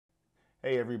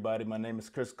Hey everybody, my name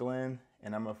is Chris Glenn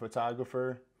and I'm a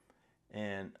photographer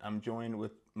and I'm joined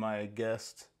with my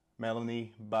guest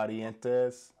Melanie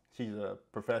Barrientes. She's a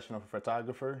professional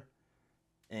photographer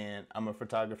and I'm a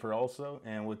photographer also,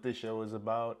 and what this show is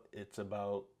about, it's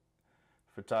about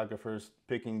photographers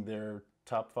picking their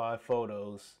top 5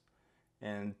 photos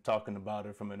and talking about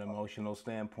it from an emotional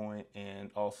standpoint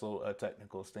and also a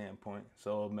technical standpoint.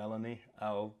 So Melanie,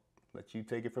 I'll let you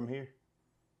take it from here.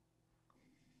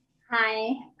 Hi,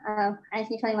 as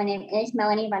you told me, my name is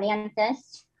Melanie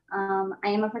Barrientes. I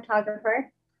am a photographer.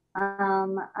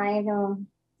 I've been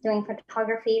doing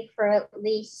photography for at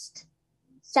least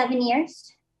 7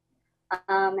 years.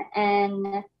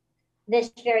 And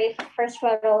this very first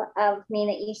photo of me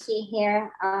that you see here,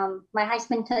 my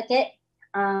husband took it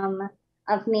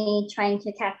of me trying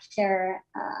to capture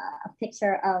a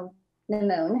picture of the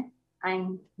moon.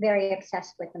 I'm very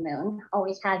obsessed with the moon,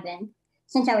 always have been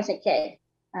since I was a kid.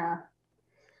 Uh,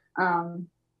 um,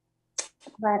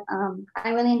 but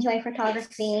I really enjoy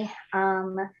photography.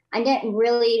 I didn't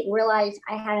really realize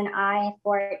I had an eye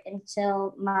for it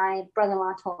until my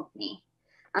brother-in-law told me.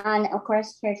 And of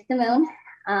course, here's the moon.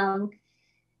 Um,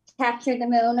 Captured the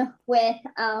moon with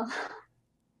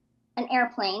an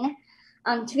airplane.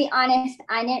 To be honest,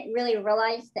 I didn't really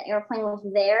realize the airplane was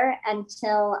there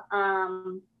until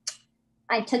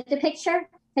I took the picture,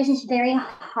 because it's very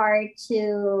hard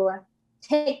to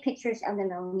take pictures of the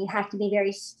moon. You have to be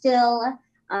very still,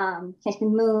 because the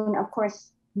moon, of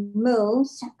course,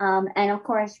 moves. And of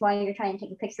course, while you're trying to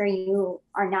take a picture, you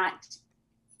are not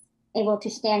able to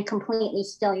stand completely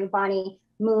still. Your body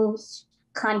moves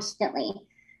constantly.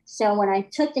 So when I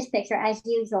took this picture, as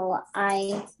usual,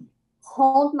 I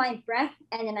hold my breath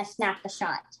and then I snap the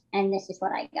shot. And this is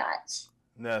what I got.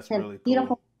 That's It's a really cool.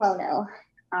 beautiful photo.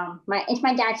 It's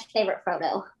my dad's favorite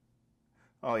photo.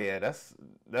 Oh yeah, that's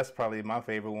probably my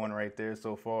favorite one right there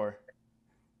so far.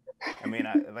 I mean,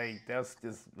 I like that's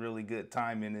just really good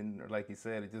timing, and like you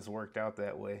said, it just worked out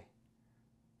that way.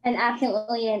 And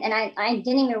absolutely, and I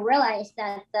didn't even realize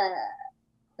that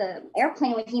the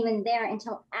airplane was even there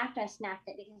until after I snapped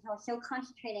it, because I was so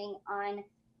concentrating on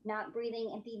not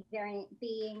breathing and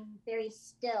being very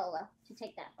still to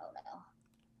take that photo.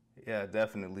 Yeah,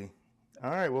 definitely.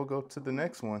 All right, we'll go to the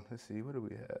next one. Let's see, what do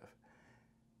we have?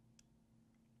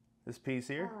 This piece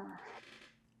here. Uh,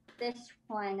 this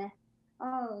one,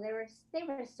 oh, they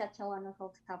were such a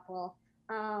wonderful couple.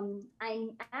 I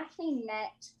actually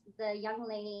met the young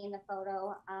lady in the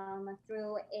photo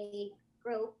through a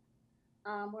group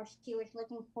where she was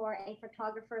looking for a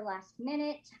photographer last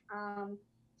minute.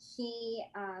 She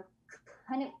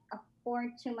couldn't afford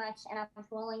too much, and I was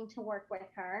willing to work with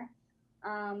her.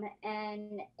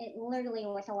 And it literally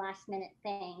was a last minute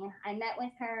thing. I met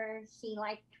with her. She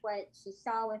liked what she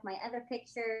saw with my other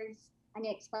pictures. I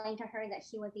explained to her that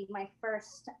she would be my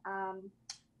first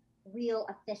real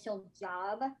official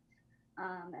job.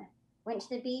 Um, Went to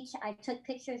the beach. I took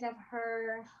pictures of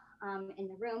her in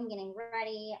the room getting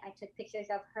ready. I took pictures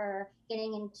of her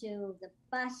getting into the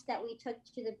bus that we took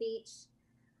to the beach.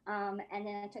 And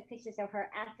then I took pictures of her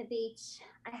at the beach.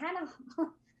 I had a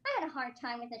I had a hard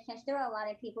time with it because there were a lot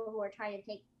of people who were trying to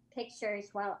take pictures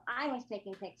while I was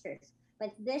taking pictures.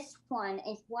 But this one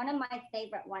is one of my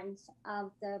favorite ones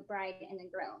of the bride and the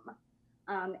groom.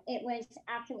 It was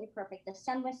absolutely perfect. The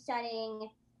sun was setting,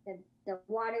 the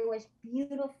water was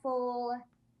beautiful,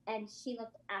 and she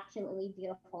looked absolutely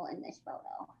beautiful in this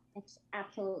photo. It's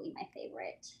absolutely my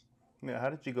favorite. Yeah,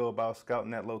 how did you go about scouting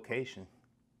that location?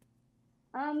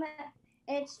 Um,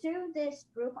 it's through this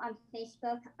group on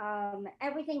Facebook.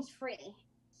 Everything's free,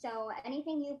 so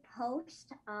anything you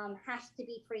post has to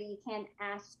be free. You can't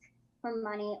ask for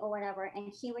money or whatever.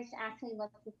 And she was actually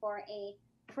looking for a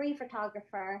free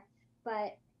photographer,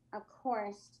 but of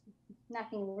course,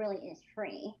 nothing really is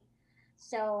free.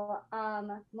 So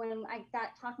when I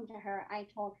got talking to her, I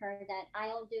told her that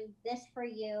I'll do this for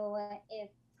you if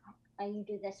you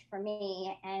do this for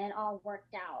me, and it all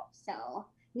worked out. So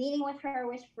meeting with her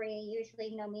was free.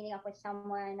 Usually, meeting up with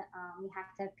someone, you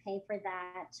have to pay for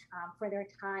that, for their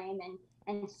time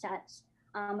and such.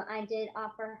 I did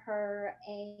offer her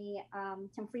a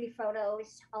some free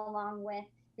photos along with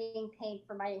being paid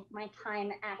for my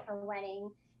time at her wedding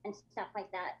and stuff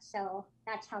like that. So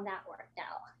that's how that worked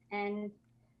out. And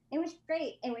it was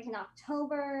great. It was in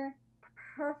October.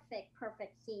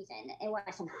 Perfect season. It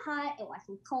wasn't hot. It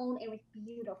wasn't cold. It was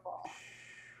beautiful.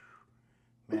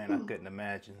 Man, I couldn't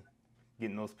imagine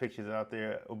getting those pictures out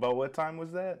there. About what time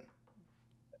was that?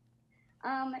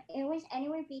 It was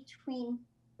anywhere between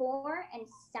 4 and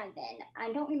 7.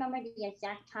 I don't remember the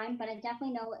exact time, but I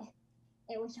definitely know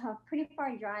it was a pretty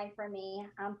far drive for me,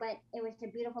 but it was a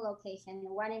beautiful location.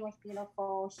 The wedding was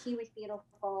beautiful. She was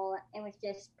beautiful. It was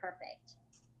just perfect.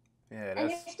 Yeah, And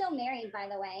that's. they're still married, by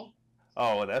the way.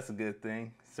 Oh, well, that's a good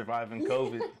thing. Surviving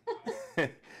COVID.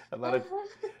 A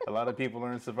lot of people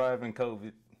aren't surviving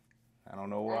COVID. I don't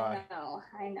know why.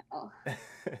 I know.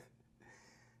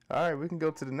 All right, we can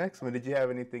go to the next one. Did you have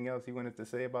anything else you wanted to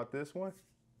say about this one?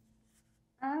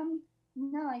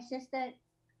 No, it's just that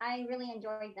I really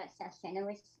enjoyed that session.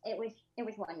 It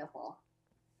was wonderful.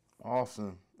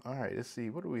 Awesome. All right, let's see.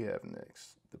 What do we have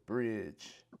next? The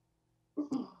bridge.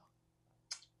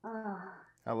 Oh,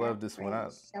 I love this one.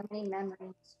 So many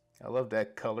memories. I love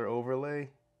that color overlay.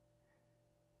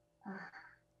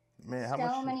 Man, how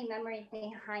much? So many memories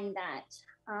behind that.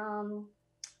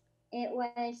 It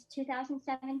was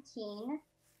 2017,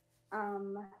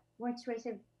 which was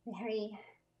a very.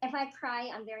 If I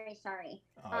cry, I'm very sorry.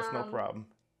 Oh, it's no problem.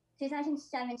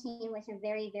 2017 was a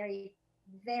very, very,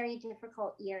 very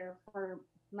difficult year for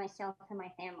myself and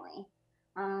my family.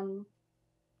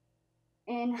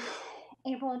 In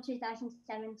April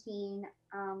 2017,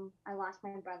 I lost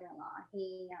my brother-in-law.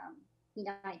 He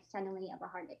died suddenly of a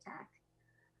heart attack.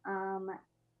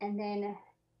 And then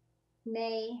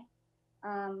May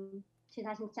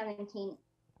 2017,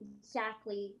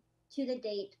 exactly to the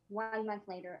date, 1 month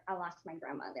later, I lost my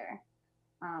grandmother.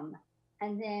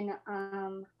 And then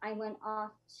I went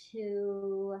off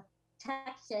to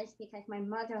Texas because my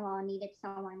mother-in-law needed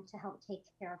someone to help take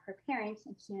care of her parents,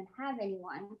 and she didn't have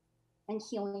anyone, and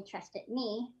she only trusted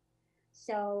me.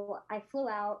 So I flew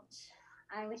out.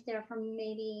 I was there for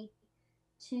maybe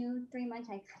 2-3 months.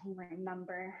 I couldn't even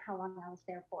remember how long I was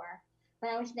there for, but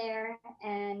I was there,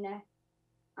 and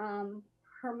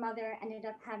her mother ended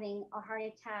up having a heart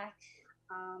attack.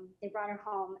 They brought her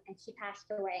home, and she passed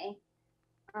away.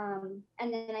 And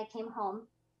then I came home.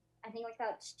 I think it was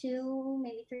about 2,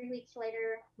 maybe 3 weeks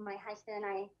later. My husband and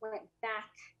I went back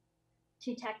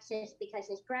to Texas because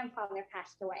his grandfather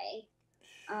passed away.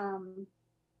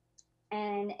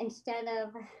 And instead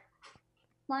of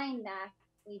flying back,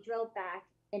 we drove back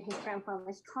in his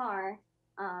grandfather's car.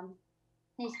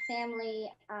 His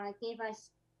family gave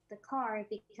us the car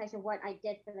because of what I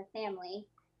did for the family.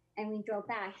 And we drove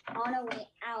back. On our way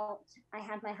out, I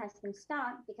had my husband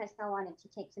stop because I wanted to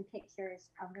take some pictures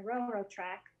of the railroad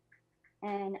track.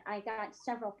 And I got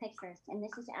several pictures. And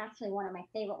this is actually one of my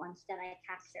favorite ones that I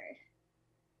captured.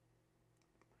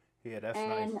 Yeah, that's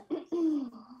nice.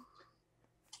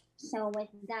 So with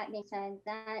that being said,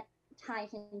 that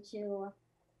ties into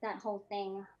that whole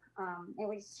thing.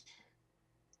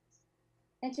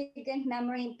 It's a good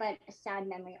memory, but a sad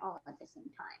memory all at the same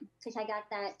time. Because I got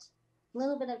that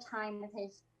little bit of time with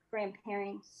his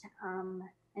grandparents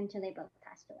until they both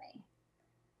passed away.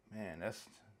 Man,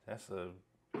 that's a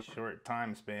short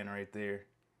time span right there.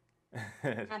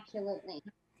 Absolutely.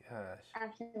 Gosh.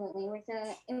 Absolutely.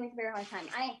 It was a very hard time.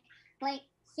 I like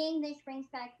seeing this brings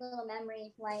back little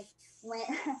memories, like when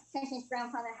since his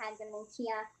grandfather had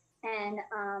dementia, and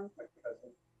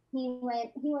he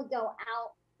would go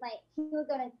out, like he would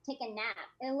go to take a nap.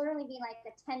 It would literally be like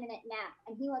a 10-minute nap,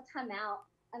 and he would come out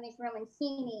of his room and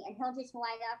see me, and he'll just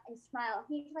light up and smile.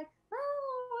 He's like,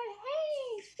 "Oh,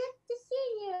 hey, it's good to see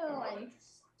you."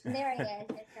 And there he is,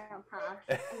 his grandpa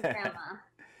and grandma.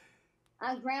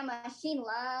 Grandma, she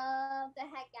loved the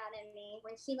heck out of me.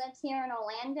 When she lived here in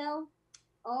Orlando,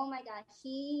 oh my gosh,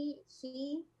 she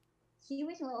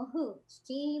was a little hoot.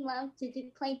 She loved to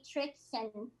play tricks,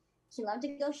 and she loved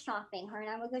to go shopping. Her and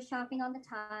I would go shopping all the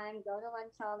time, go to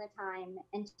lunch all the time,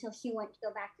 until she went to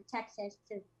go back to Texas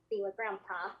to be with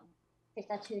Grandpa, because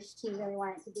that's who she really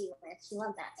wanted to be with. She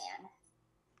loved that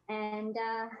man. And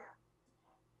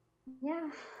yeah,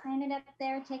 I ended up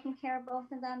there taking care of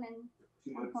both of them, and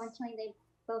unfortunately they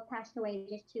both passed away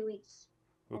just 2 weeks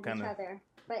of each other.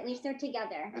 But at least they're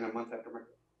together. And a month after my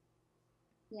brother.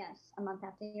 Yes, a month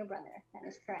after your brother. That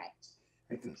is correct.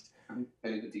 I'm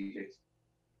heading to DJ's.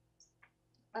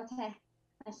 Okay.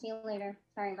 I'll see you later.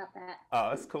 Sorry about that.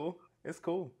 Oh, it's cool. It's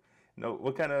cool. No,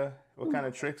 what kind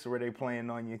of tricks were they playing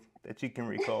on you that you can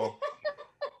recall?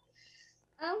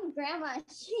 Grandma,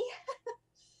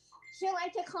 she'll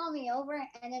like to call me over,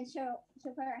 and then she'll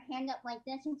put her hand up like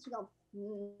this, and she'll go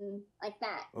like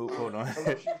that. Oh, hold on. How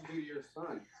did you do your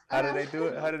son? How did they do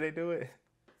it? How did they do it?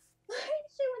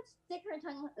 She would stick her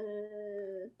tongue.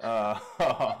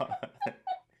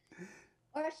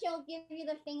 Or she'll give you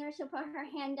the finger. She'll put her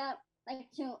hand up like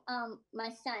to my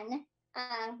son.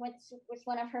 Which was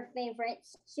one of her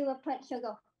favorites. She'll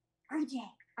go,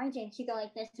 RJ. She'll go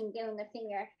like this and give him the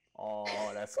finger. Oh,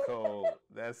 that's cold.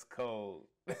 That's cold.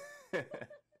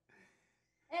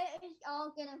 It was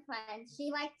all good and fun. She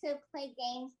liked to play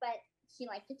games, but she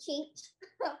liked to cheat,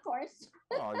 of course.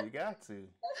 Oh, you got to.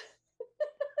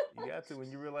 You got to.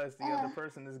 When you realize the other Uh,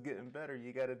 person is getting better,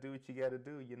 you got to do what you got to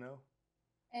do, you know?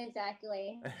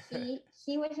 exactly.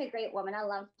 She was a great woman. I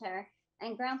loved her.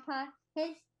 And Grandpa,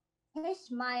 his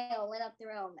smile lit up the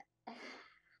room.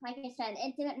 Like I said,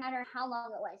 it didn't matter how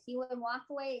long it was. He would walk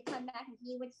away, come back, and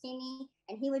he would see me,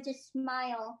 and he would just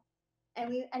smile,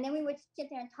 and then we would sit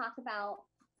there and talk about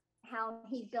how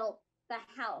he built the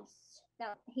house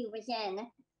that he was in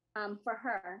for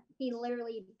her. He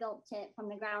literally built it from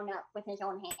the ground up with his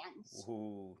own hands.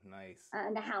 Ooh, nice.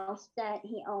 The house that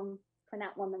he owned for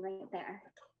that woman right there.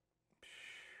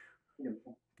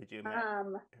 Could you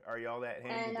imagine? Are y'all that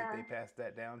handy? Did they pass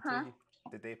that down to you?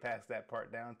 Did they pass that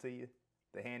part down to you?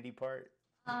 The handy part?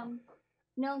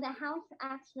 No, the house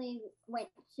actually went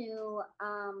to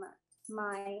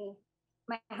my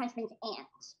husband's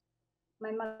aunt,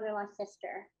 my mother-in-law's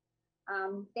sister.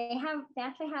 They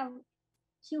actually have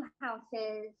two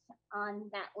houses on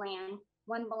that land.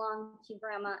 One belonged to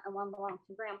Grandma and one belonged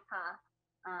to Grandpa.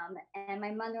 And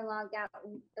my mother-in-law got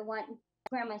the one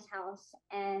Grandma's house,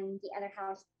 and the other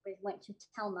house went to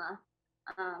Telma.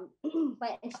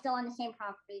 But it's still on the same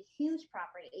property, huge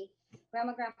property.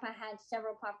 Grandpa had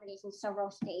several properties in several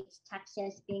states,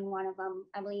 Texas being one of them.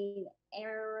 I believe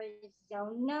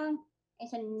Arizona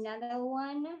is another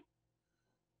one.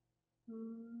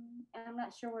 I'm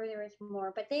not sure where there is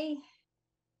more, but they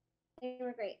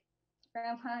were great.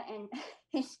 Grandpa and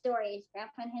his stories.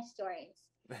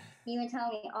 He would tell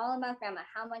me all about Grandma,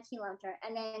 how much he loved her.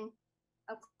 And then,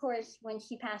 of course, when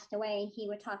she passed away, he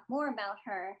would talk more about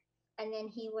her. And then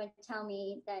he would tell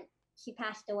me that she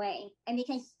passed away. And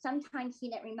because sometimes he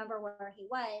didn't remember where he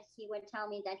was, he would tell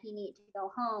me that he needed to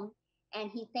go home.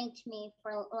 And he thanked me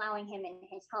for allowing him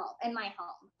in my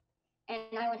home.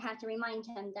 And I would have to remind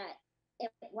him that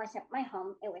it wasn't my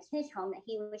home, it was his home, that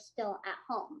he was still at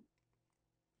home.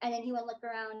 And then he would look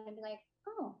around and be like,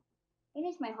 oh, it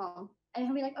is my home. And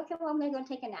he'll be like, okay, well, I'm going to go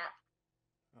take a nap.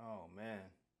 Oh, man.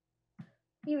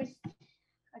 He was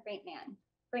a great man,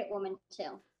 great woman,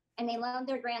 too. And they loved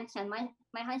their grandson.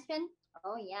 My husband,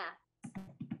 oh, yeah.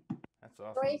 That's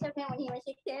awesome. Stories of him when he was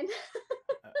a kid.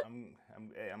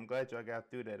 I'm glad y'all got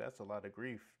through that. That's a lot of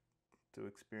grief to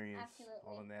experience. Absolutely.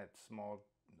 All in that small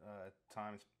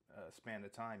span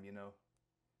of time, you know.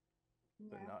 Yeah.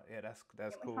 But no, yeah,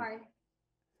 that's cool. Hard.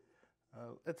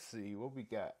 Let's see what we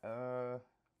got.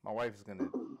 My wife's gonna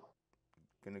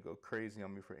go crazy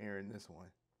on me for airing this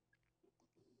one.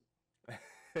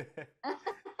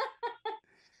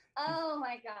 Oh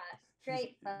my gosh,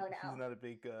 great photo. She's not a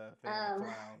big fan of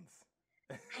clowns.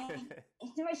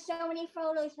 There were so many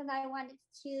photos that I wanted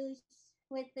to choose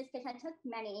with this because I took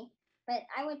many, but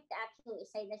I would absolutely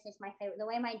say this is my favorite. The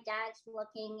way my dad's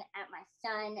looking at my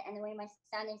son and the way my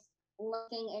son is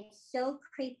looking, it's so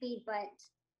creepy, but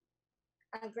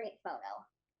a great photo.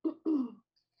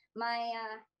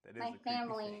 My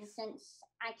family, since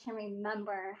I can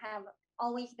remember, have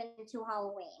always been to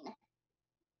Halloween.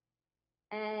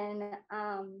 And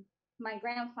my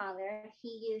grandfather,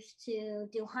 he used to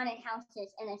do haunted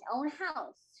houses in his own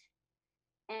house,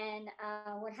 and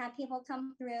would have people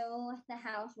come through the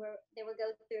house where they would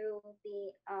go through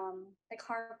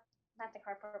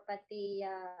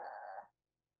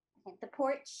the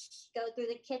porch, go through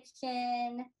the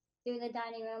kitchen, through the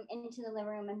dining room, into the living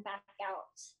room, and back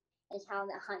out is how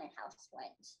the haunted house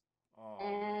went. Oh,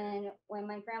 and man. When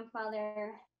my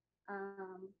grandfather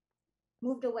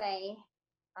moved away,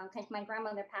 because my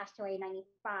grandmother passed away in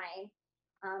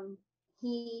 95,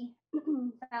 he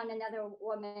found another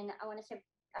woman, I want to say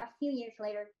a few years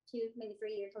later, 2, maybe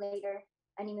 3 years later,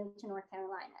 and he moved to North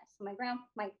Carolina. So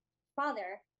my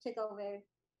father took over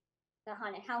the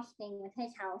haunted house thing with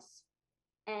his house.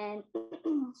 And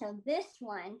so this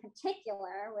one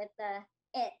particular with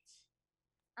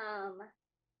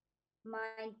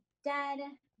my dad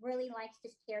really likes to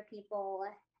scare people.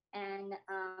 And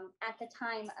at the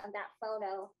time of that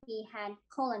photo, he had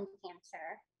colon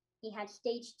cancer. He had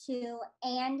stage 2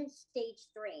 and stage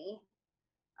 3.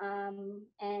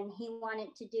 And he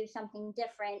wanted to do something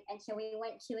different. And so we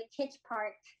went to a kids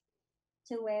park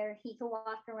to where he could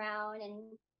walk around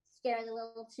and scare the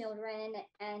little children.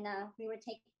 And I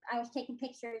was taking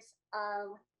pictures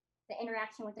of the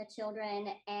interaction with the children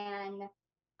and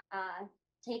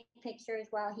take pictures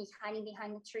while he's hiding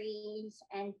behind the trees.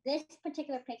 And this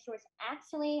particular picture was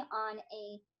actually on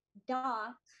a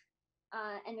dock,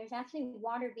 and there's actually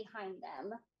water behind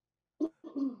them,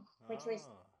 which was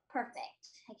perfect.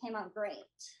 It came out great.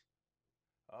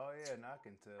 Oh yeah, I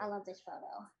can tell. I love this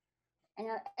photo. And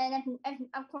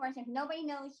of course, if nobody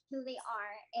knows who they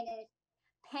are, it is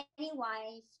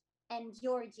Pennywise and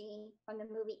Georgie from the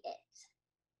movie It.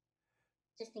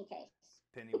 Just in case.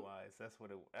 Pennywise. That's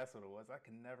what it was. I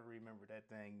can never remember that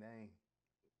dang name.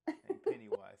 And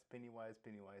Pennywise, Pennywise,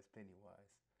 Pennywise,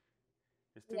 Pennywise.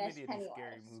 There's too Yes, many of these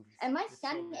scary Pennywise. movies. And my There's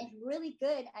son is really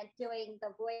good at doing the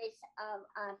voice of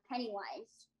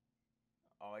Pennywise.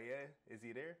 Oh yeah, is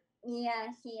he there?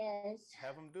 Yes, he is.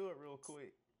 Have him do it real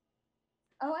quick.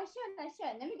 Oh, I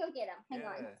should. Let me go get him. Hang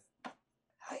on.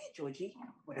 Hi, Georgie.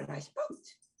 What am I supposed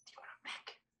to do? I'm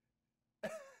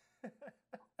back.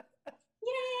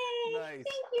 Yay! Nice.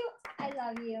 Thank you. I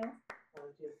love you.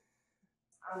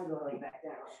 I'm going back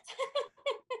down.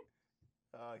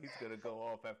 He's gonna go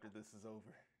off after this is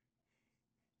over.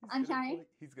 I'm sorry?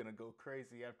 He's gonna go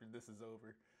crazy after this is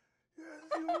over. Yes,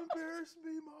 you embarrassed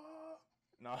me, Mom.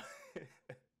 No.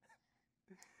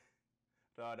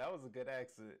 No, that was a good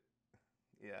accent.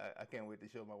 Yeah, I can't wait to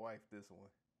show my wife this one.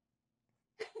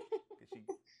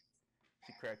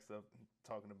 She cracks up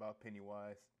talking about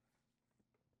Pennywise.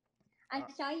 I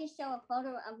saw you show a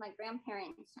photo of my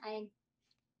grandparents.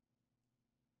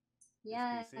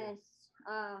 Yes.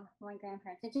 My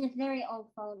grandparents. It's a very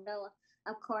old photo,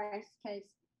 of course, because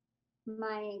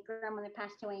my grandmother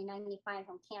passed away in 95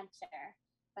 from cancer.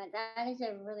 But that is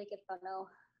a really good photo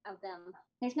of them.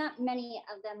 There's not many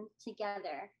of them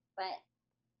together, but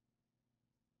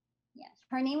yes.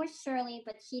 Her name was Shirley,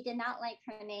 but she did not like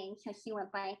her name, so she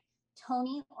went by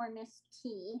Tony or Miss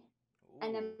T. Ooh.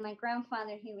 And then my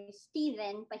grandfather, he was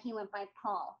Stephen, but he went by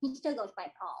Paul. He still goes by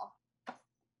Paul.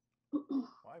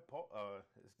 Why Paul?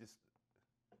 It's just,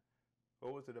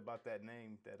 what was it about that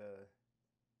name that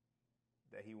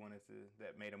that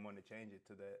made him want to change it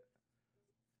to that?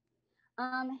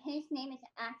 His name is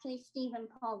actually Stephen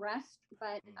Paul Rust,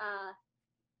 but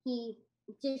he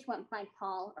just went by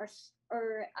Paul or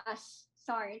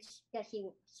Sarge, because he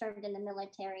served in the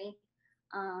military.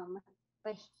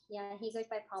 But yeah, he goes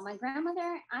by Paul. My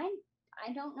grandmother, I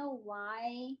don't know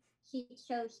why she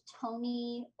chose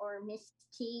Tony or Miss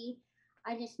T.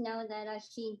 I just know that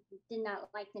she did not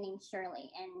like the name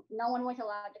Shirley, and no one was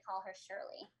allowed to call her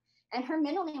Shirley. And her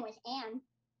middle name was Anne,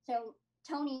 so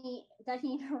Tony doesn't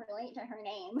even relate to her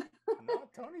name. No,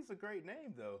 Tony's a great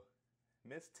name, though.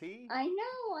 Miss T? I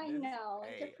know.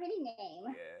 Hey, it's a pretty name.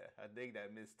 Yeah, I dig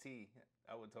that, Miss T.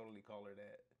 I would totally call her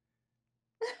that.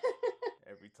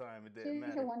 Every time, it didn't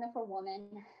matter. She's a wonderful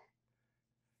woman.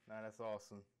 Nah, that's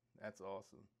awesome. That's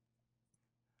awesome.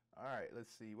 All right,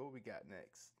 let's see. What we got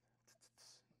next?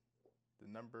 The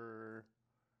number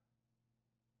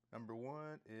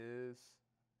one is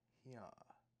here.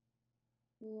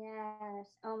 Yes.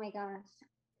 Oh my gosh.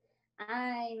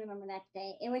 I remember that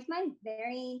day. It was my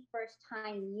very first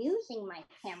time using my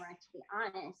camera, to be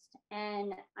honest.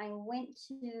 And I went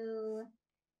to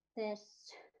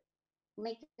this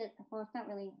lake well, it's not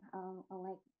really a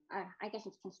lake. I guess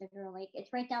it's considered a lake.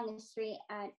 It's right down the street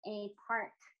at a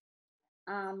park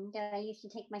that I used to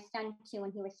take my son to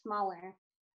when he was smaller.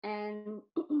 And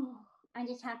I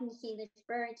just happened to see this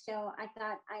bird, so I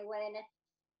thought I would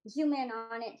zoom in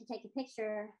on it to take a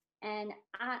picture. And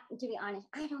to be honest,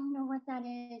 I don't know what that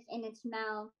is in its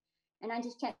mouth. And I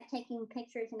just kept taking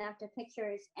pictures and after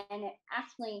pictures, and it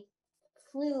actually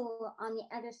flew on the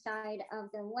other side of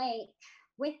the lake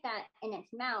with that in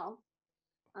its mouth.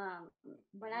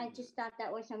 But I just thought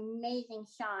that was an amazing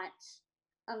shot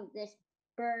of this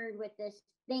bird with this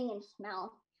thing in its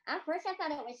mouth. At first, I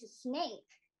thought it was a snake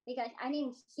because I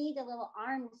didn't see the little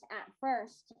arms at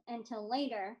first until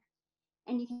later.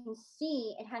 And you can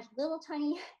see it has little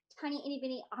tiny itty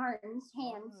bitty arms,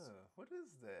 hands. What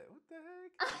is that? What the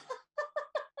heck?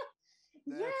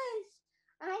 Yes,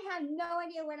 I have no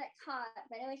idea what it caught,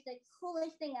 but it was the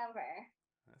coolest thing ever.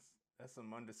 That's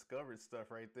some undiscovered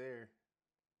stuff right there.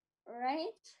 Right?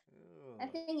 Ew.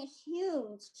 That thing is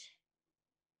huge.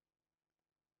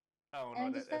 I don't know.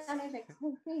 And I just thought it was a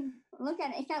cool thing. Look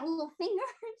at it. It's got little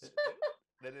fingers.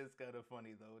 That is kind of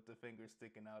funny, though, with the fingers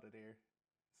sticking out of there.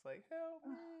 It's like, help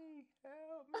me,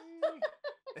 help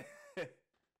me.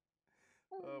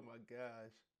 Oh, my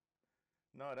gosh.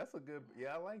 No, that's a good,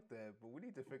 I like that. But we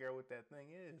need to figure out what that thing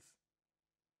is.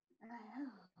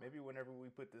 Maybe whenever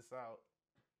we put this out,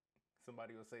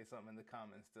 somebody will say something in the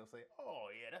comments. They'll say,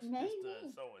 oh, yeah, that's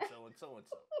just so-and-so and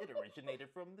so-and-so. It originated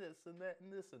from this and that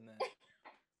and this and that.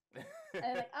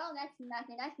 Like, oh, that's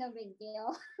nothing. That's no big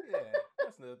deal. Yeah,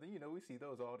 that's nothing. We see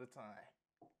those all the time.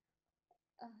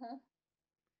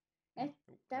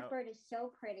 That bird is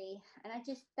so pretty. And I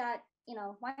just thought,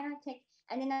 why not take...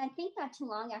 And then I think not too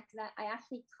long after that, I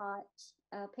actually caught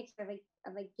a picture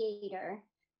of a gator.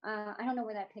 I don't know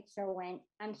where that picture went.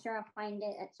 I'm sure I'll find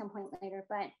it at some point later.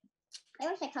 But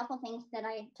there was a couple things that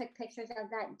I took pictures of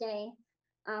that day.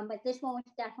 But this one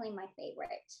was definitely my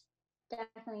favorite.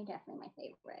 Definitely my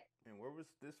favorite. And where was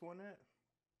this one at?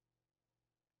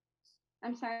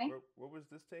 I'm sorry. Where was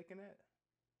this taken at?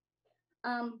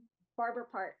 Barber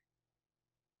Park.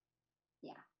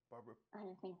 Yeah. Barber. I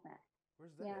don't think that.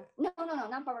 Where's that Yeah. at? No,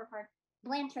 not Barber Park.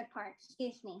 Blanchard Park.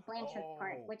 Excuse me, Blanchard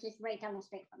Park, Oh. which is right down the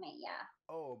street from me. Yeah.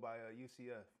 Oh, by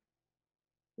UCF.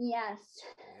 Yes.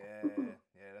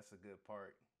 Yeah, that's a good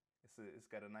park. It's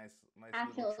got a nice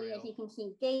Absolutely, little trail. as you can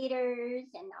see,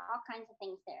 gators and all kinds of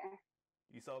things there.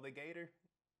 You saw the gator?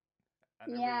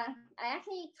 Yeah, I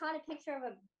actually caught a picture of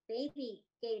a baby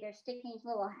gator sticking his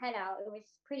little head out. It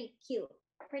was pretty cute,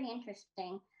 pretty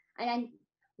interesting. And I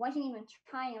wasn't even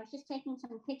trying. I was just taking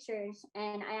some pictures,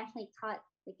 and I actually caught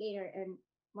the gator in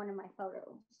one of my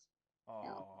photos. Oh,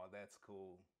 So. that's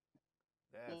cool.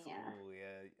 That's cool.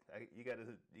 Yeah, you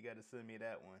gotta send me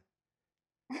that one.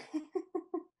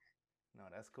 No,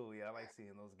 that's cool. Yeah, I like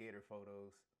seeing those gator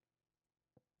photos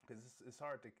because it's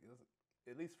hard to,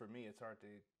 at least for me, it's hard to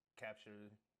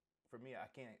capture. For me, I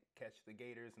can't catch the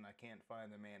gators and I can't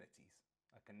find the manatees.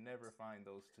 I can never find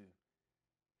those two.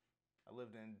 I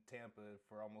lived in Tampa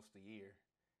for almost a year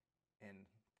and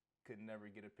could never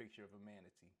get a picture of a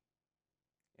manatee.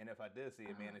 And if I did see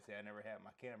a manatee, I never had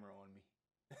my camera on me.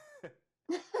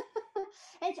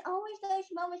 It's always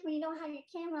those moments when you don't have your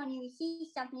camera on you see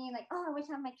something, you're like, oh, I wish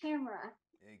I had my camera.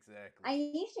 Exactly. I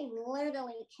usually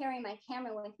literally carry my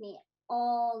camera with me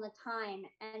all the time.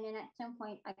 And then at some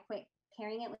point, I quit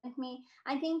carrying it with me.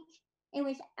 I think it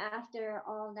was after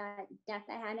all that death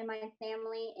I had in my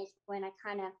family is when I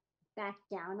kind of backed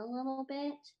down a little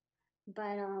bit.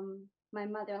 But my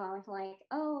mother-in-law was like,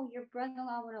 oh, your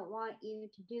brother-in-law wouldn't want you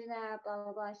to do that, blah,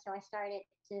 blah, blah. So I started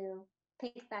to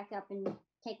pick back up and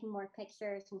taking more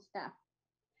pictures and stuff.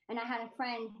 And I had a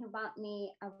friend who bought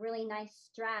me a really nice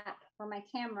strap for my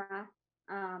camera.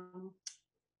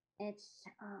 It's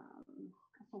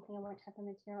I can't think of what type of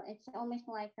material. It's almost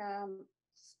like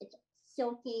it's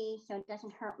silky, so it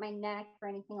doesn't hurt my neck or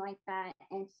anything like that.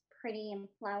 And it's pretty and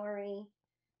flowery.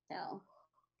 So.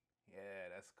 Yeah,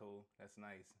 that's cool. That's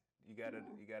nice. You got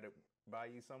it by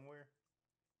you somewhere?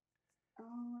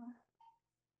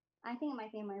 I think it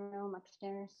might be in my room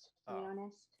upstairs, to be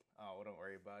honest. Oh, well, don't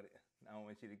worry about it. I don't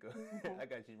want you to go. Okay. I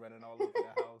got you running all over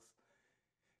the house.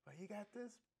 But you got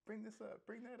this? Bring this up.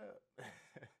 Bring that up.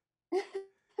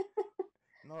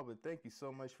 No, but thank you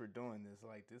so much for doing this.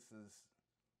 Like, this is...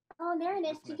 Oh, there it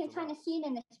is. You can kind of see it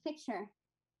in this picture.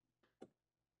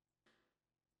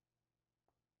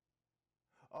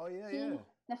 Oh, yeah, see yeah.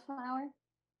 The flower?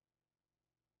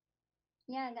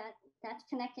 Yeah, that's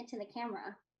connected to the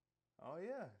camera. Oh,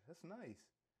 yeah. That's nice.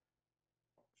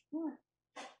 Yeah.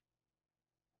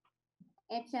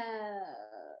 It's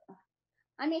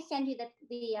I'm gonna send you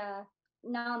the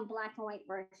non-black and white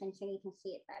version so you can see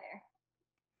it better.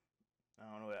 I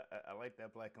don't know. I like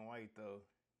that black and white though.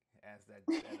 It adds that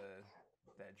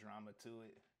drama to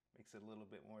it. Makes it a little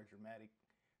bit more dramatic.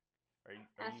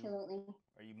 Absolutely.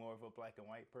 Are you more of a black and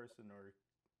white person, or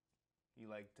you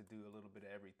like to do a little bit of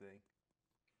everything?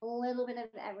 A little bit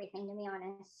of everything, to be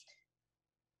honest.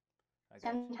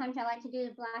 Sometimes I like to do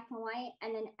the black and white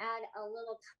and then add a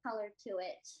little color to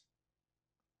it.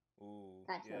 Ooh,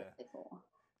 that's really cool.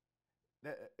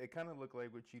 It kind of looked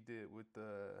like what you did with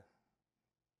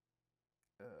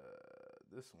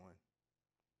this one.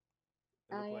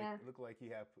 It looked like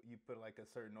you put like a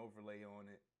certain overlay on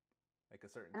it, like a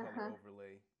certain color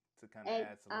overlay to kind of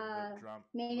add some little bit of drama.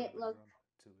 Made it look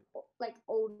to it. Like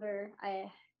older.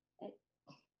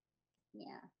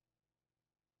 Yeah.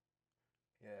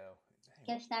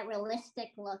 Gives that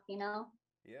realistic look, you know?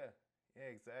 Yeah,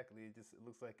 exactly. It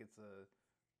looks like it's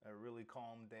a really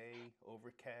calm day,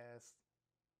 overcast.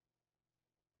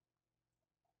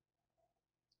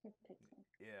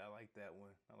 Yeah, I like that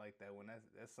one.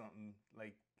 That's something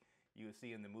like you would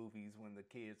see in the movies when the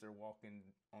kids are walking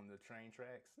on the train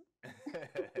tracks.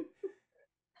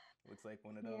 Looks like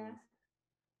one of those. Yeah.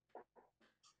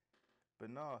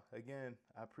 But no, again,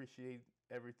 I appreciate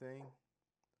everything.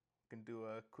 Can do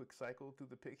a quick cycle through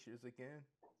the pictures again.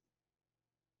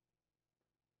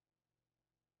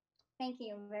 Thank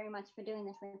you very much for doing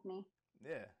this with me.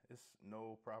 Yeah, it's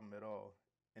no problem at all.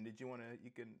 And did you want to,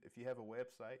 if you have a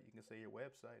website, you can say your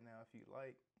website now if you'd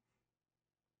like.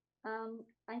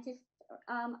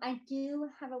 I do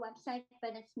have a website,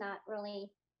 but it's not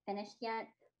really finished yet.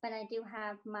 But I do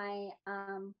have my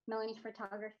Melanie's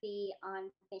Photography on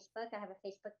Facebook. I have a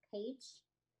Facebook page.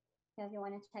 So if you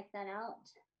want to check that out,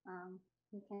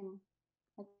 you can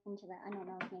look into that. I don't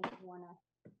know if maybe you wanna.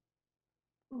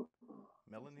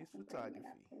 Melanie's I can bring it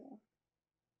up photography. for you.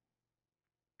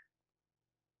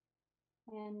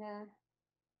 And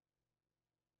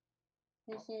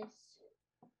this is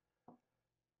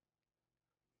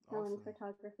Melanie Awesome.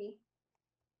 photography.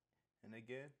 And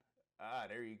again,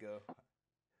 there you go.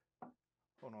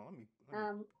 Hold on, let me try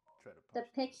to The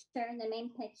punch picture, the main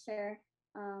picture,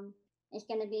 is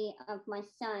going to be of my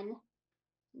son.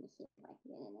 Let me see if I can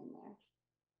get it in there.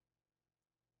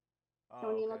 Oh, So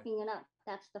when you're okay. looking it up,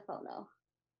 that's the photo.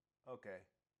 Okay.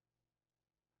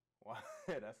 Wow,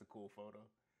 that's a cool photo.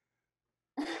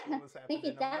 What was Thank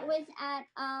you. happening on That that? was at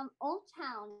Old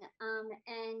Town,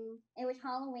 and it was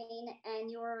Halloween,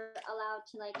 and you were allowed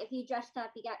to, like, if you dressed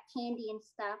up, you got candy and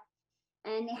stuff,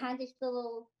 and they had this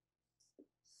little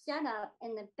setup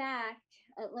in the back.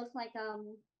 It looked like a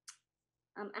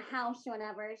house or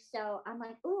whatever. So I'm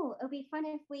like, ooh, it would be fun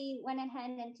if we went ahead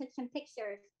and took some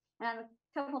pictures. And I have a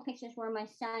couple of pictures where my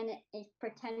son is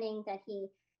pretending that he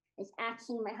is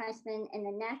axing my husband in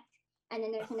the neck. And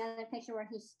then there's another picture where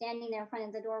he's standing there in front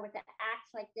of the door with the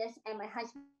axe like this, and my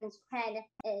husband's head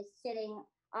is sitting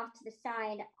off to the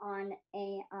side on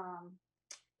a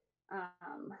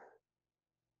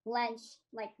ledge,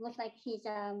 like looks like he's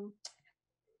what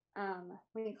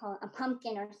do you call it, a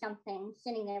pumpkin or something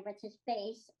sitting there with his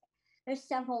face. There's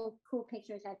several cool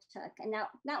pictures I took, and that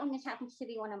one just happens to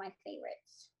be one of my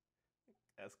favorites.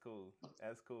 That's cool.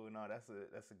 That's cool. No, that's a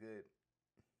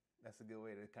good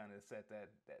way to kind of set that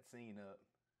scene up.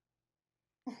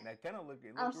 And that kind of look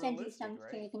I'll send you realistic, some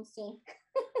right? so you can see.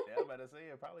 Yeah, I'm about to say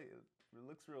it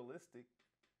looks realistic.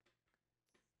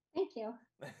 Thank you.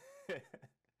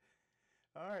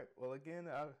 All right. Well, again,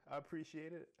 I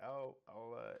appreciate it. I'll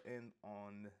end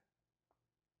on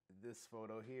this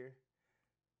photo here.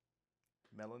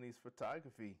 Melanie's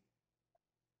photography.